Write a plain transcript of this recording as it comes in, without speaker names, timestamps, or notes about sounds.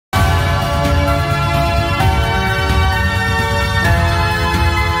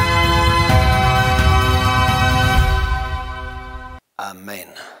Amen.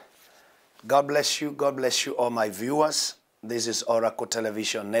 God bless you. God bless you, all my viewers. This is Oracle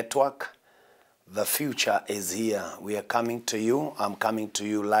Television Network. The future is here. We are coming to you. I'm coming to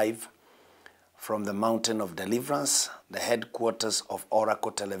you live from the Mountain of Deliverance, the headquarters of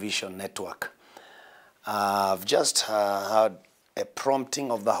Oracle Television Network. I've just had a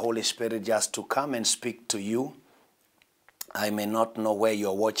prompting of the Holy Spirit just to come and speak to you. I may not know where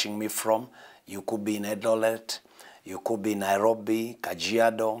you're watching me from. You could be in Eldoret, you could be in Nairobi,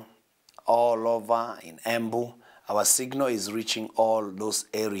 Kajiado, all over in Embu. Our signal is reaching all those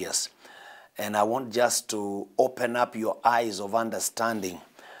areas. And I want just to open up your eyes of understanding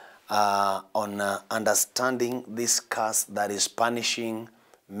on understanding this curse that is punishing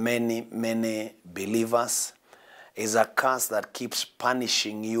many believers. Is a curse that keeps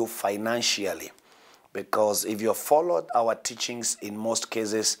punishing you financially. Because if you followed our teachings, in most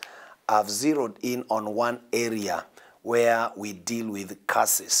cases, I've zeroed in on one area where we deal with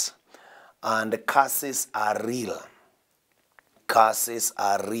curses. And the curses are real. Curses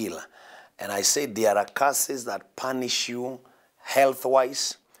are real. And I say there are curses that punish you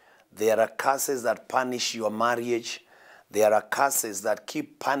health-wise. There are curses that punish your marriage. There are curses that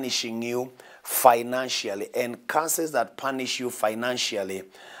keep punishing you financially. And curses that punish you financially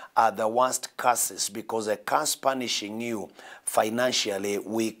are the worst curses, because a curse punishing you financially,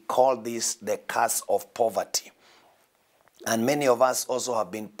 we call this the curse of poverty. And many of us also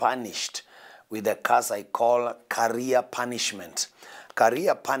have been punished with a curse I call career punishment.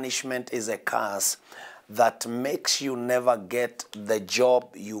 Career punishment is a curse that makes you never get the job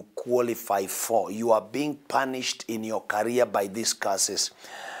you qualify for. You are being punished in your career by these curses.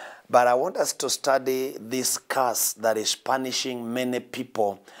 But I want us to study this curse that is punishing many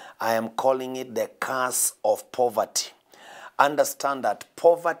people. I am calling it the curse of poverty. Understand that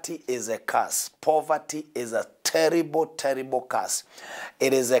poverty is a curse. Poverty is a terrible curse.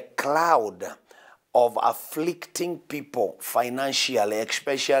 It is a cloud of afflicting people financially,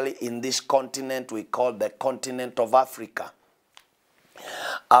 especially in this continent we call the continent of Africa.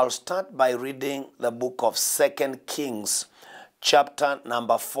 I'll start by reading the book of 2 Kings, chapter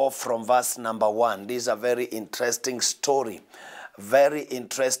number 4 from verse number 1. This is a very interesting story. Very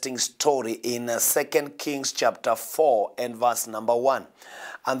interesting story in 2 Kings chapter 4 and verse number 1.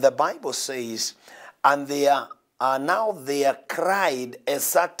 And the Bible says, and there cried a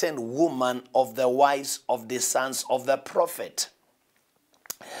certain woman of the wives of the sons of the prophet.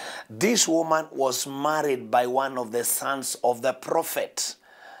 This woman was married by one of the sons of the prophet.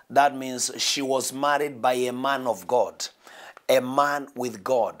 That means she was married by a man of God, a man with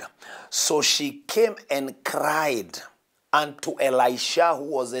God. So she came and cried unto Elisha, who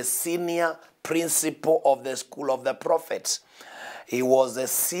was a senior principal of the school of the prophets. He was a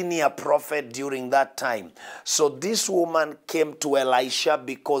senior prophet during that time. So this woman came to Elisha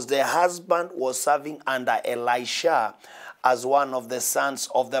because the husband was serving under Elisha as one of the sons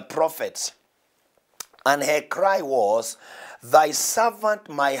of the prophets. And her cry was, "Thy servant,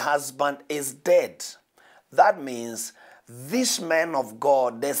 my husband, is dead." That means this man of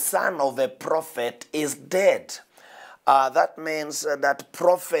God, the son of a prophet, is dead. That means that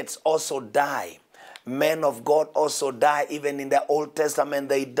prophets also die. Men of God also die. Even in the Old Testament,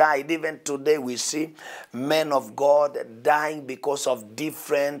 they died. Even today, we see men of God dying because of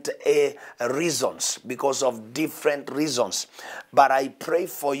different reasons. Because of different reasons. But I pray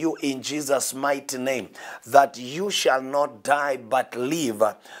for you in Jesus' mighty name that you shall not die but live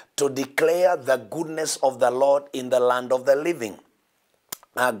to declare the goodness of the Lord in the land of the living.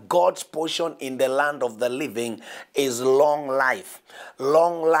 God's portion in the land of the living is long life.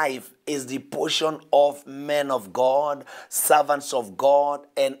 Long life is the portion of men of God, servants of God,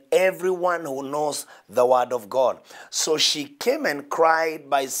 and everyone who knows the word of God. So she came and cried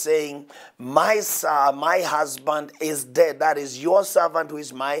by saying, my husband is dead. That is, your servant who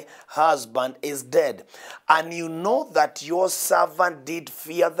is my husband is dead. And you know that your servant did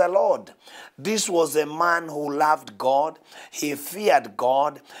fear the Lord. This was a man who loved God. He feared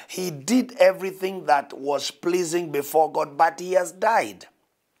God. He did everything that was pleasing before God, but he has died.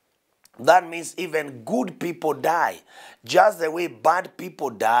 That means even good people die. Just the way bad people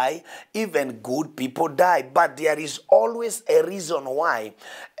die, even good people die. But there is always a reason why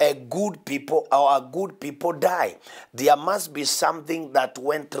a good people die. There must be something that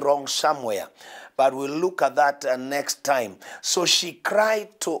went wrong somewhere. But we'll look at that next time. So she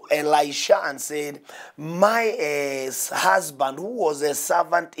cried to Elisha and said, my husband, who was a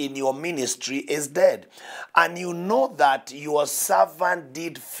servant in your ministry, is dead. And you know that your servant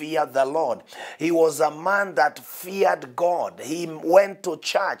did fear the the Lord. He was a man that feared God. He went to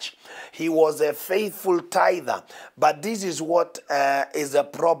church. He was a faithful tither. But this is what is a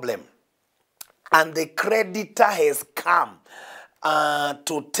problem. And the creditor has come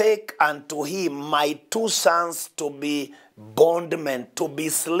to take unto him my 2 sons to be bondmen, to be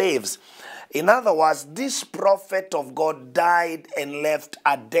slaves. In other words, this prophet of God died and left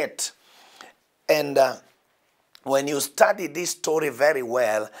a debt. And when you study this story very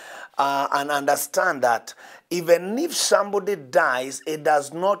well and understand that even if somebody dies, it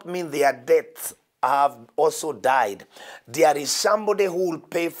does not mean their debts have also died. There is somebody who will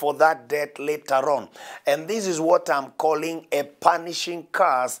pay for that debt later on. And this is what I'm calling a punishing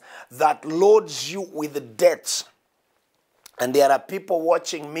curse that loads you with debts. And there are people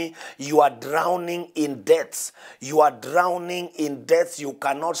watching me, you are drowning in debts. You are drowning in debts you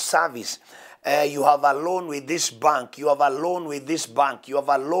cannot service. You have a loan with this bank. You have a loan with this bank. You have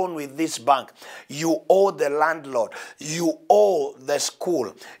a loan with this bank. You owe the landlord. You owe the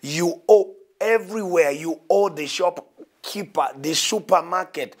school. You owe everywhere. You owe the shopkeeper, the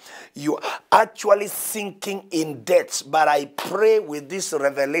supermarket. You are actually sinking in debts. But I pray with this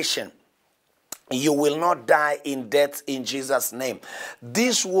revelation, you will not die in death in Jesus' name.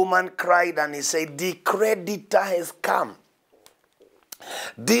 This woman cried and he said, the creditor has come.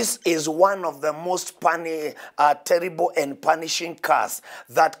 This is one of the most terrible and punishing curse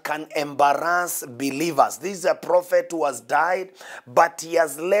that can embarrass believers. This is a prophet who has died, but he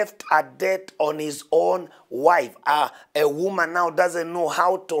has left a debt on his own wife. A woman now doesn't know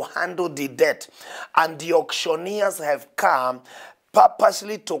how to handle the debt. And the auctioneers have come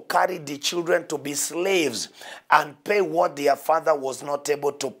purposely to carry the children to be slaves and pay what their father was not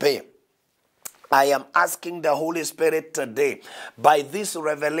able to pay. I am asking the Holy Spirit today, by this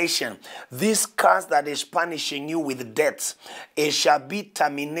revelation, this curse that is punishing you with debts, it shall be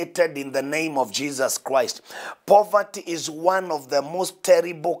terminated in the name of Jesus Christ. Poverty is one of the most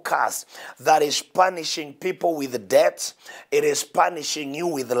terrible curse that is punishing people with debts. It is punishing you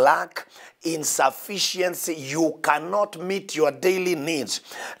with lack, insufficiency. You cannot meet your daily needs.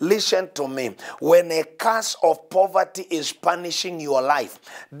 Listen to me. When a curse of poverty is punishing your life,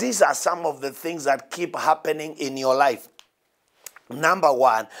 these are some of the things that keep happening in your life. Number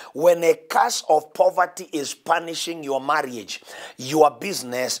one, when a curse of poverty is punishing your marriage, your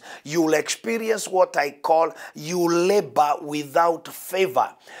business, you will experience what I call you labor without favor.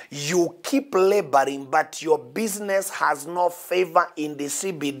 You keep laboring, but your business has no favor in the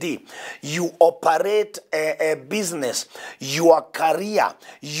CBD. You operate a business, your career,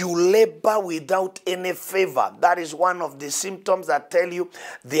 you labor without any favor. That is one of the symptoms that tell you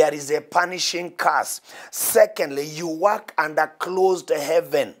there is a punishing curse. Secondly, you work under closed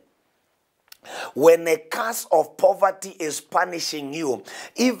heaven. When a curse of poverty is punishing you,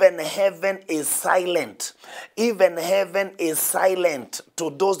 even heaven is silent. Even heaven is silent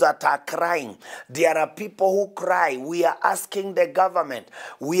to those that are crying. There are people who cry. We are asking the government.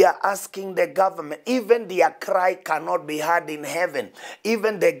 We are asking the government. Even their cry cannot be heard in heaven.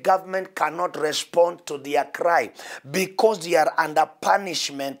 Even the government cannot respond to their cry because they are under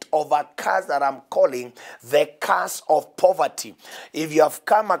punishment of a curse that I'm calling the curse of poverty. If you have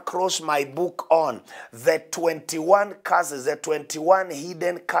come across my book on the 21 curses, the 21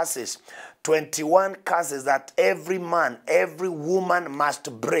 hidden curses, 21 curses that every man, every woman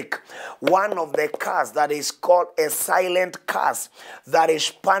must break. One of the curses that is called a silent curse that is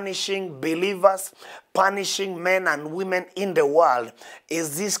punishing believers, punishing men and women in the world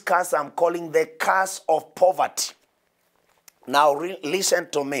is this curse I'm calling the curse of poverty. Now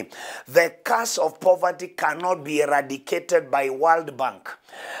listen to me. The curse of poverty cannot be eradicated by World Bank.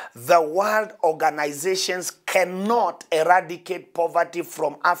 The world organizations cannot eradicate poverty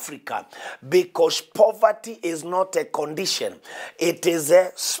from Africa because poverty is not a condition. It is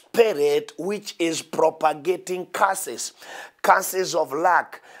a spirit which is propagating curses. Curses of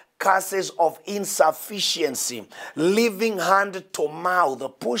lack, curses of insufficiency, living hand to mouth,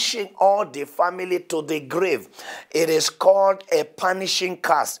 pushing all the family to the grave. It is called a punishing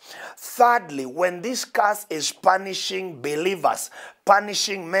curse. Thirdly, when this curse is punishing believers,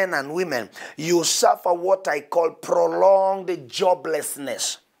 punishing men and women, you suffer what I call prolonged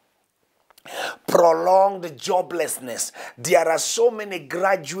joblessness. Prolonged joblessness. There are so many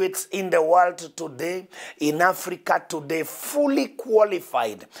graduates in the world today, in Africa today, fully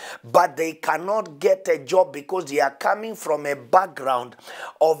qualified, but they cannot get a job because they are coming from a background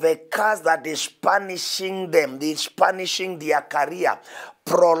of a curse that is punishing them, is punishing their career,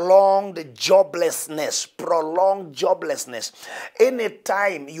 prolonged joblessness, prolonged joblessness.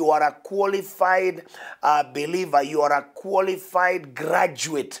 Anytime you are a qualified believer, you are a qualified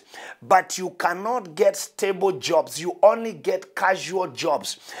graduate, but you cannot get stable jobs, you only get casual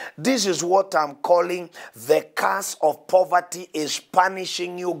jobs. This is what I'm calling the curse of poverty is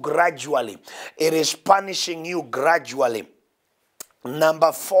punishing you gradually. It is punishing you gradually.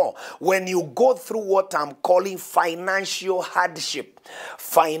 Number 4, when you go through what I'm calling financial hardship,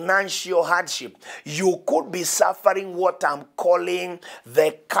 you could be suffering what I'm calling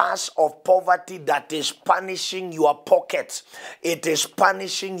the curse of poverty that is punishing your pockets. It is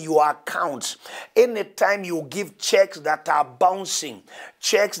punishing your accounts. Anytime you give checks that are bouncing,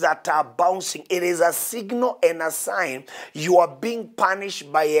 it is a signal and a sign you are being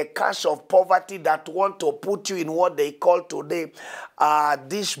punished by a curse of poverty that want to put you in what they call today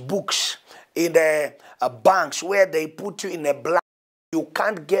these books in the banks, where they put you in a black. You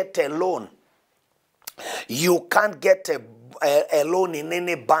can't get a loan. You can't get a loan in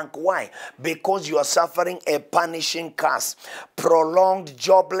any bank. Why? Because you are suffering a punishing curse. Prolonged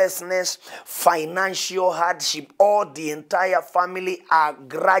joblessness, financial hardship. All the entire family are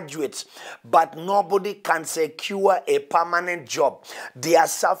graduates, but nobody can secure a permanent job. They are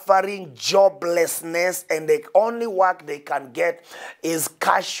suffering joblessness, and the only work they can get is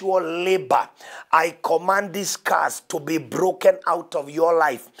casual labor. I command this curse to be broken out of your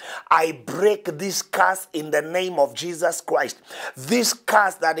life. I break this curse in the name of Jesus Christ. This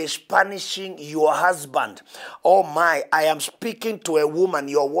curse that is punishing your husband. Oh my, I am speaking to a woman.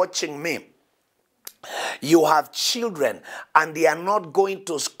 You're watching me. You have children and they are not going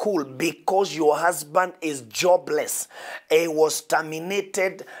to school because your husband is jobless. He was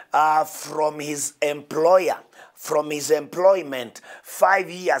terminated from his employer, from his employment 5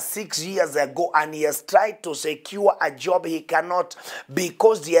 years, 6 years ago, and he has tried to secure a job. He cannot,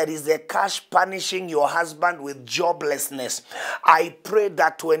 because there is a curse punishing your husband with joblessness. I pray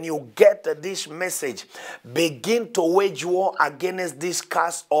that when you get this message, begin to wage war against this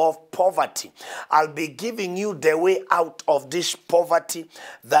curse of poverty. I'll be giving you the way out of this poverty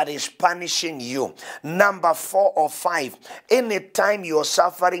that is punishing you. Number 4 or 5, anytime you're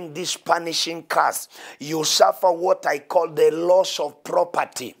suffering this punishing curse, you suffer what I call the loss of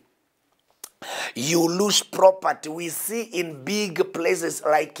property. You lose property. We see in big places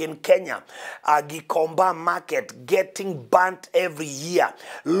like in Kenya, Gikomba market getting burnt every year.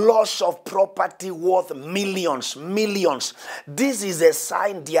 Loss of property worth millions. This is a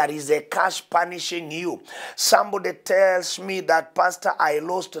sign there is a curse punishing you. Somebody tells me that, Pastor, I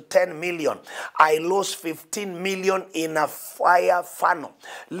lost 10 million. I lost 15 million in a fire funnel.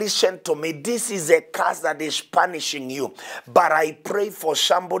 Listen to me. This is a curse that is punishing you. But I pray for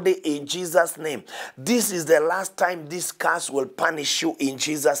somebody in Jesus' name. This is the last time this curse will punish you in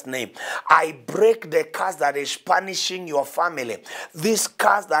Jesus' name. I break the curse that is punishing your family. This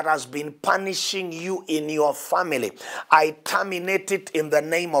curse that has been punishing you in your family, I terminate it in the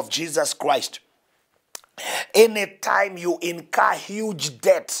name of Jesus Christ. Anytime you incur huge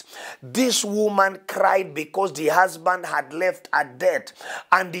debts, this woman cried because the husband had left a debt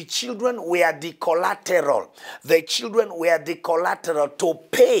and the children were the collateral. The children were the collateral to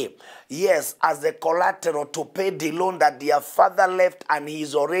pay, yes, as the collateral to pay the loan that their father left, and he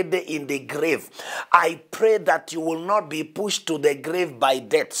is already in the grave. I pray that you will not be pushed to the grave by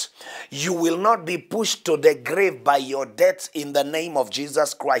debts. You will not be pushed to the grave by your debts in the name of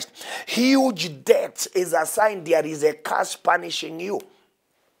Jesus Christ. Huge debts is a sign there is a curse punishing you.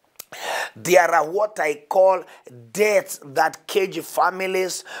 There are what I call debts that cage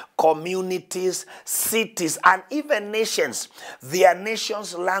families, communities, cities, and even nations. There are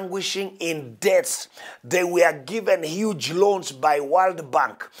nations languishing in debts. They were given huge loans by World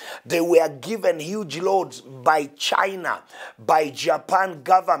Bank. They were given huge loans by China, by Japan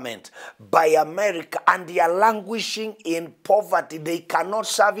government, by America, and they are languishing in poverty. They cannot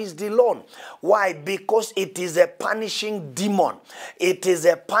service the loan. Why? Because it is a punishing demon. It is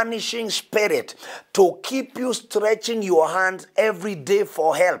a punishing spirit to keep you stretching your hand every day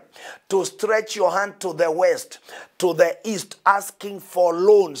for help, to stretch your hand to the west, to the east, asking for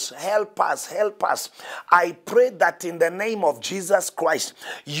loans. Help us, help us. I pray that in the name of Jesus Christ,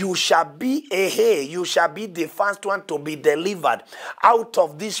 you shall be you shall be the first one to be delivered out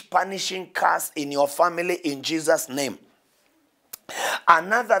of this punishing curse in your family in Jesus' name.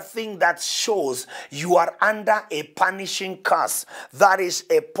 Another thing that shows you are under a punishing curse, that is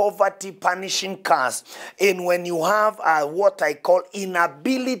a poverty punishing curse. And when you have what I call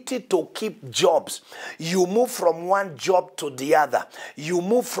inability to keep jobs, you move from one job to the other. You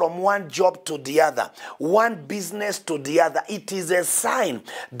move from one job to the other, one business to the other. It is a sign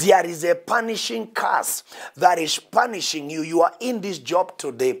there is a punishing curse that is punishing you. You are in this job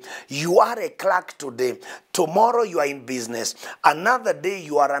today. You are a clerk today. Tomorrow you are in business. Another day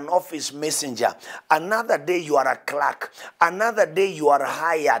you are an office messenger. Another day you are a clerk. Another day you are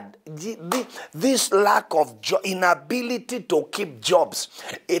hired. This lack of inability to keep jobs,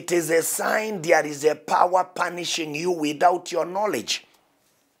 it is a sign there is a power punishing you without your knowledge.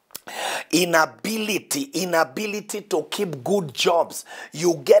 Inability to keep good jobs.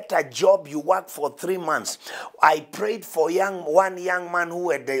 You get a job, you work for 3 months. I prayed for one young man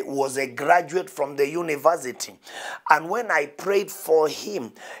who was a graduate from the university, and when I prayed for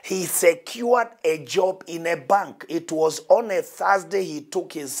him, he secured a job in a bank. It was on a Thursday. He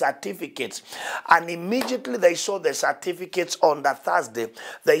took his certificates, and immediately they saw the certificates on the Thursday.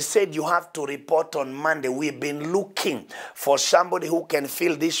 They said, you have to report on Monday. We've been looking for somebody who can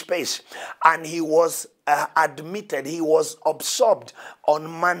fill this space. And he was admitted, he was absorbed on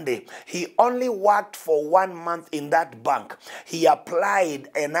Monday. He only worked for 1 month in that bank. He applied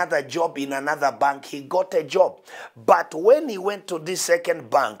another job in another bank. He got a job. But when he went to this second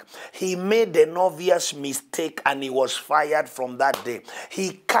bank, he made an obvious mistake and he was fired from that day.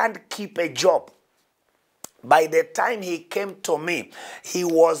 He can't keep a job. By the time he came to me, he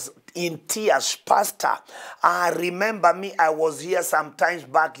was in tears. Pastor, remember me, I was here sometimes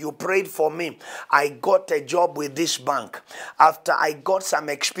back. You prayed for me. I got a job with this bank. After I got some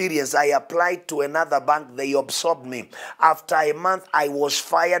experience, I applied to another bank. They absorbed me. After a month, I was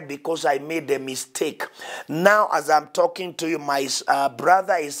fired because I made a mistake. Now, as I'm talking to you, my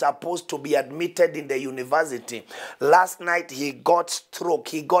brother is supposed to be admitted in the university. Last night, he got stroke.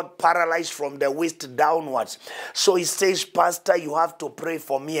 He got paralyzed from the waist downwards. So he says, Pastor, you have to pray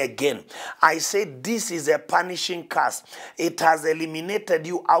for me again. I said, this is a punishing curse. It has eliminated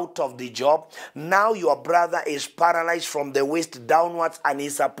you out of the job. Now your brother is paralyzed from the waist downwards and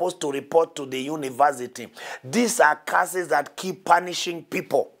is supposed to report to the university. These are curses that keep punishing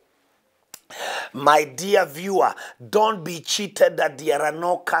people. My dear viewer, don't be cheated that there are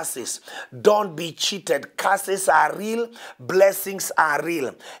no curses. Don't be cheated. Curses are real. Blessings are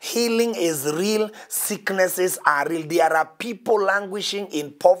real. Healing is real. Sicknesses are real. There are people languishing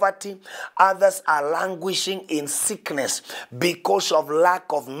in poverty. Others are languishing in sickness because of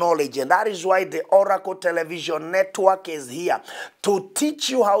lack of knowledge. And that is why the Oracle Television Network is here to teach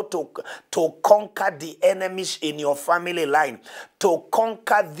you how to conquer the enemies in your family line, to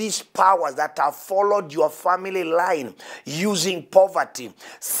conquer these powers that have followed your family line using poverty,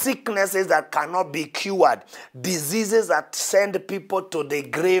 sicknesses that cannot be cured, diseases that send people to the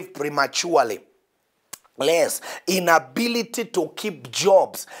grave prematurely. Yes, inability to keep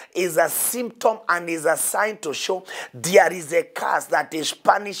jobs is a symptom and is a sign to show there is a curse that is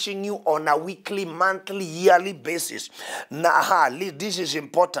punishing you on a weekly, monthly, yearly basis. Now, this is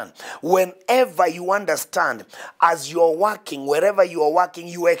important. Whenever you understand, as you're working, wherever you are working,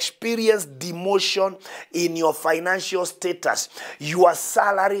 you experience demotion in your financial status, your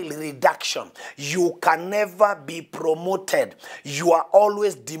salary reduction. You can never be promoted. You are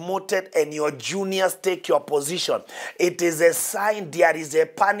always demoted and your juniors take your position. It is a sign there is a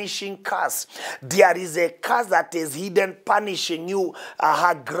punishing curse. There is a curse that is hidden, punishing you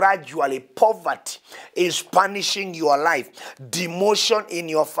gradually. Poverty is punishing your life. Demotion in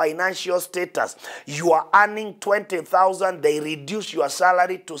your financial status. You are earning 20,000, they reduce your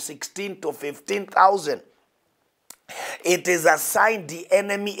salary to 16 to 15,000. It is a sign the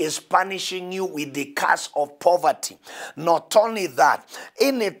enemy is punishing you with the curse of poverty. Not only that,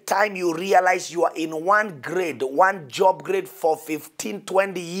 anytime you realize you are in one grade, one job grade for 15,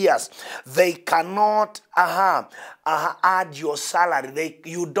 20 years, they cannot add your salary.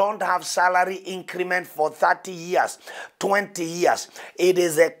 You don't have salary increment for 30 years, 20 years. It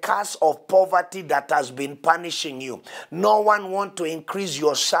is a curse of poverty that has been punishing you. No one wants to increase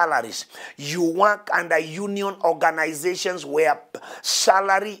your salaries. You work under union organizations where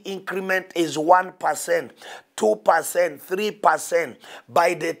salary increment is 1%. 2%, 3%.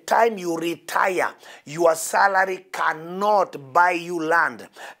 By the time you retire, your salary cannot buy you land,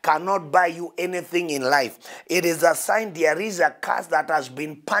 cannot buy you anything in life. It is a sign there is a curse that has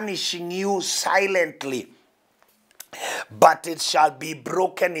been punishing you silently. but it shall be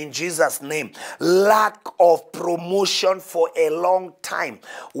broken in Jesus' name. Lack of promotion for a long time.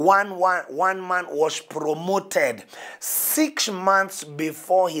 One man was promoted 6 months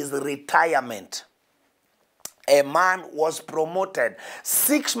before his retirement. A man was promoted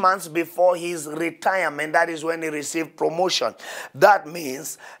 6 months before his retirement. That is when he received promotion. That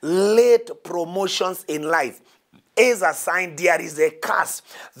means late promotions in life is a sign there is a curse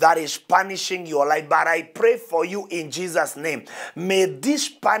that is punishing your life. But I pray for you in Jesus' name. May this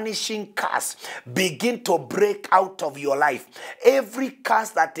punishing curse begin to break out of your life. Every curse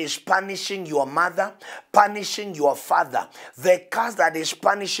that is punishing your mother, punishing your father, the curse that is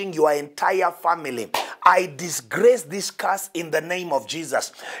punishing your entire family, I disgrace this curse in the name of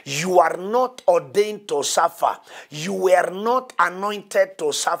Jesus. You are not ordained to suffer. You were not anointed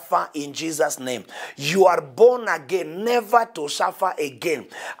to suffer in Jesus' name. You are born again, never to suffer again.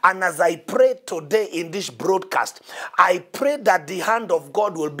 And as I pray today in this broadcast, I pray that the hand of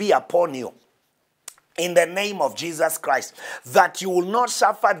God will be upon you. In the name of Jesus Christ, that you will not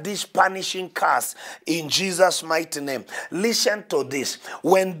suffer this punishing curse in Jesus' mighty name. Listen to this.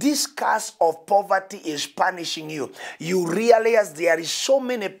 When this curse of poverty is punishing you, you realize there is so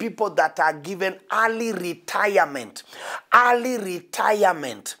many people that are given early retirement. Early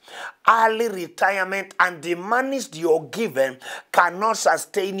retirement. Early retirement, and the monies you're given cannot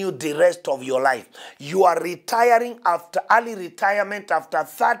sustain you the rest of your life. You are retiring after early retirement after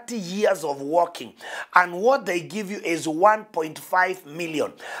 30 years of working, and what they give you is 1.5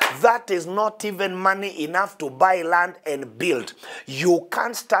 million. That is not even money enough to buy land and build. You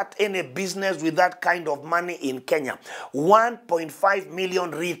can't start any business with that kind of money in Kenya. 1.5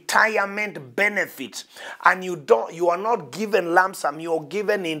 million retirement benefits, and you are not given lump sum, you are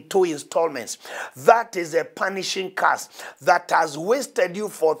given in 2 installments. That is a punishing curse that has wasted you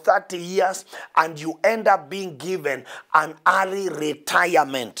for 30 years, and you end up being given an early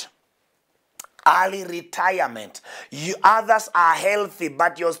retirement. Early retirement. Others are healthy,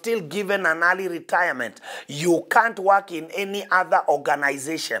 but you're still given an early retirement. You can't work in any other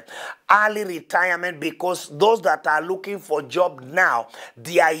organization. Early retirement, because those that are looking for job now,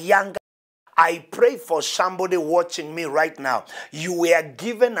 they are younger. I pray for somebody watching me right now. You were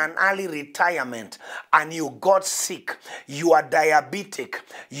given an early retirement and you got sick. You are diabetic.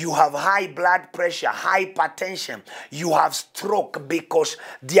 You have high blood pressure, hypertension. You have stroke because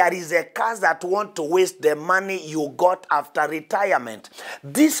there is a curse that want to waste the money you got after retirement.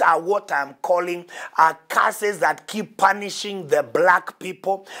 These are what I'm calling curses that keep punishing the black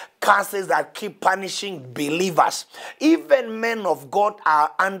people. Curses that keep punishing believers. Even men of God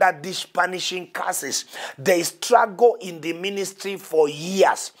are under these punishing curses. They struggle in the ministry for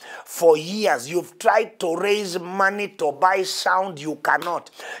years. For years. You've tried to raise money to buy sound. You cannot.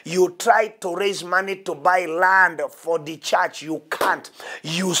 You tried to raise money to buy land for the church. You can't.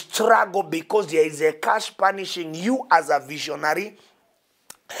 You struggle because there is a curse punishing you as a visionary.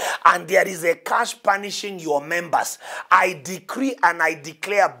 And there is a curse punishing your members. I decree and I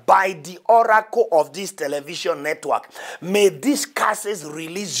declare by the oracle of this television network, may these curses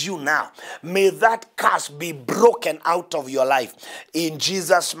release you now. May that curse be broken out of your life in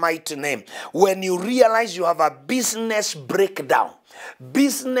Jesus' mighty name. When you realize you have a business breakdown,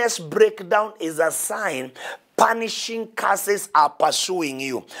 business breakdown is a sign punishing curses are pursuing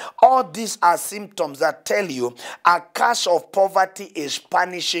you. All these are symptoms that tell you a curse of poverty is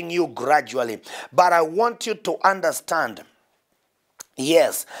punishing you gradually. But I want you to understand,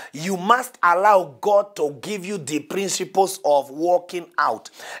 yes, you must allow God to give you the principles of walking out.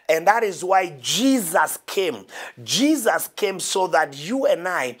 And that is why Jesus came. Jesus came so that you and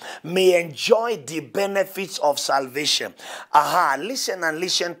I may enjoy the benefits of salvation. Listen and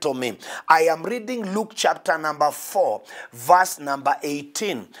listen to me. I am reading Luke chapter number 4, verse number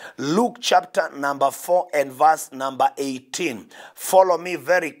 18. Luke chapter number 4 and verse number 18. Follow me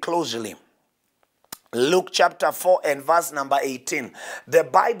very closely. Luke chapter 4 and verse number 18. The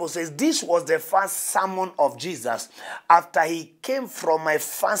Bible says this was the first sermon of Jesus after he came from a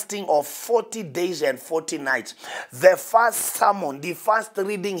fasting of 40 days and 40 nights. The first sermon, the first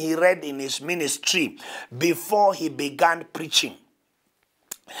reading he read in his ministry before he began preaching.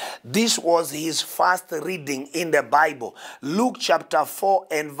 This was his first reading in the Bible. Luke chapter 4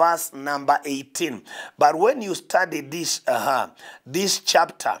 and verse number 18. But when you study this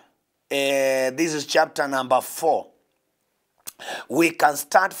chapter, this is chapter number 4. We can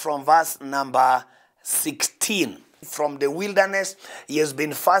start from verse number 16. From the wilderness, he has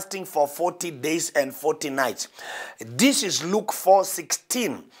been fasting for 40 days and 40 nights. This is Luke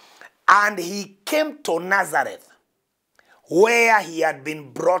 4:16. And he came to Nazareth, where he had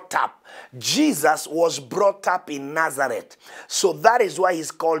been brought up. Jesus was brought up in Nazareth. So that is why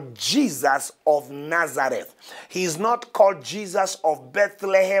he's called Jesus of Nazareth. He's not called Jesus of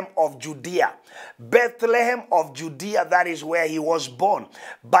Bethlehem of Judea. Bethlehem of Judea, that is where he was born.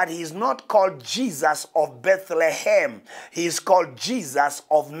 But he's not called Jesus of Bethlehem. He's called Jesus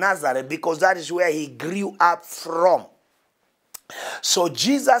of Nazareth because that is where he grew up from. So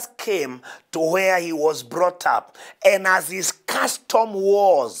Jesus came to where he was brought up, and as his custom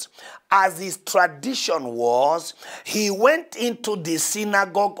was, as his tradition was, he went into the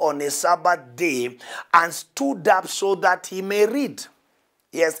synagogue on a Sabbath day and stood up so that he may read.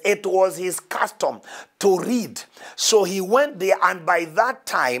 Yes, it was his custom to read. So he went there, and by that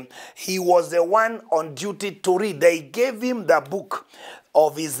time, he was the one on duty to read. They gave him the book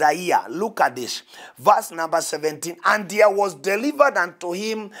of Isaiah. Look at this. Verse number 17. And there was delivered unto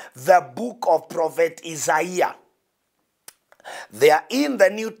him the book of prophet Isaiah. They are in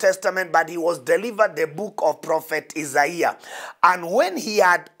the New Testament, but he was delivered the book of prophet Isaiah. And when he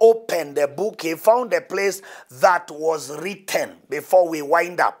had opened the book, he found a place that was written, before we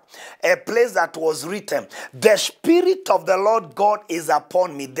wind up, a place that was written, the Spirit of the Lord God is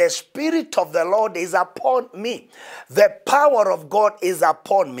upon me. The Spirit of the Lord is upon me. The power of God is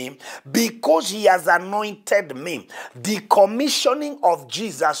upon me because he has anointed me. The commissioning of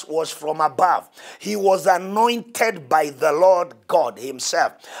Jesus was from above. He was anointed by the Lord God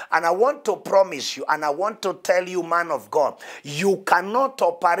himself. And I want to promise you, and I want to tell you, man of God, you cannot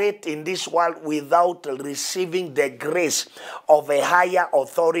operate in this world without receiving the grace of a higher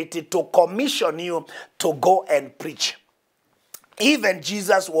authority to commission you to go and preach. Even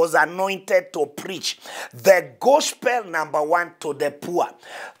Jesus was anointed to preach the gospel, number one, to the poor.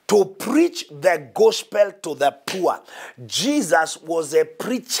 To preach the gospel to the poor. Jesus was a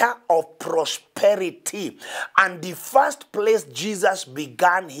preacher of prosperity. And the first place Jesus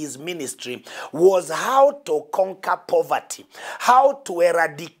began his ministry was how to conquer poverty, how to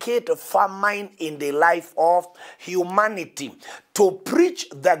eradicate famine in the life of humanity, to preach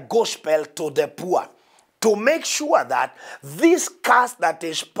the gospel to the poor, to make sure that this curse that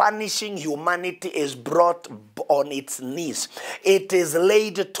is punishing humanity is brought on its knees. It is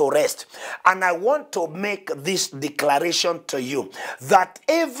laid to rest. And I want to make this declaration to you, that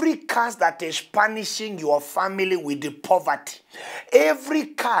every curse that is punishing your family with the poverty, every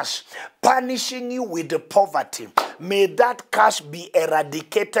curse punishing you with the poverty, may that curse be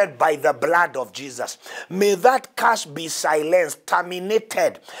eradicated by the blood of Jesus. May that curse be silenced,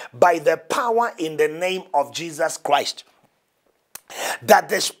 terminated by the power in the name of Jesus Christ. That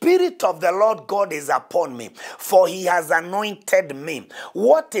the Spirit of the Lord God is upon me, for he has anointed me.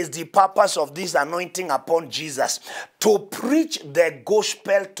 What is the purpose of this anointing upon Jesus? To preach the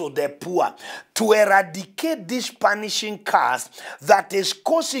gospel to the poor, to eradicate this punishing curse that is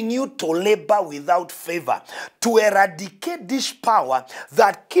causing you to labor without favor, to eradicate this power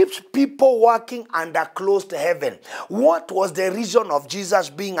that keeps people working under closed heaven. What was the reason of Jesus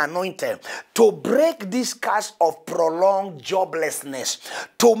being anointed? To break this curse of prolonged joblessness,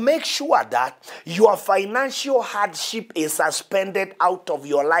 to make sure that your financial hardship is suspended out of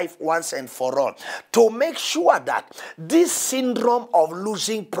your life once and for all, to make sure that this syndrome of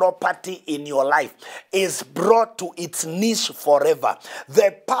losing property in your life is brought to its knees forever.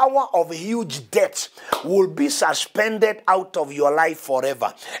 The power of huge debts will be suspended out of your life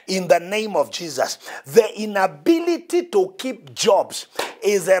forever. In the name of Jesus, the inability to keep jobs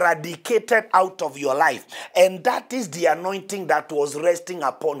is eradicated out of your life. And that is the anointing that was resting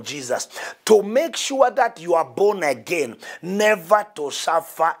upon Jesus, to make sure that you are born again, never to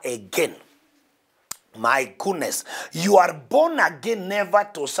suffer again. My goodness, you are born again, never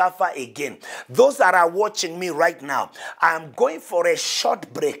to suffer again. Those that are watching me right now, I'm going for a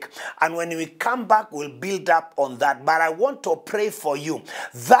short break, and when we come back, we'll build up on that. But I want to pray for you.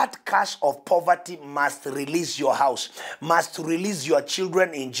 That curse of poverty must release your house, must release your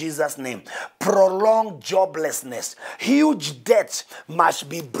children in Jesus' name. Prolonged joblessness, huge debts must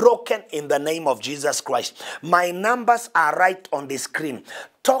be broken in the name of Jesus Christ. My numbers are right on the screen.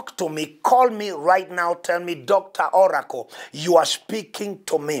 Talk to me, call me right now, tell me, Dr. Oracle, you are speaking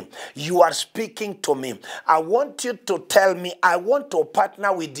to me. You are speaking to me. I want you to tell me, I want to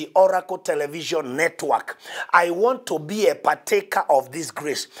partner with the Oracle Television Network. I want to be a partaker of this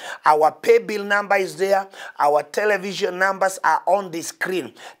grace. Our pay bill number is there. Our television numbers are on the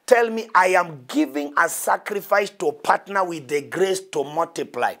screen. Tell me, I am giving a sacrifice to partner with the grace to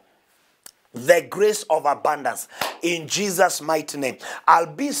multiply. The grace of abundance in Jesus' mighty name. I'll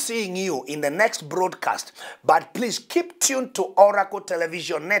be seeing you in the next broadcast, but please keep tuned to Oracle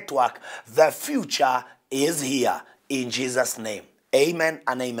Television Network. The future is here. in Jesus' name. Amen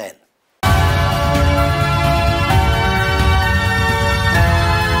and amen.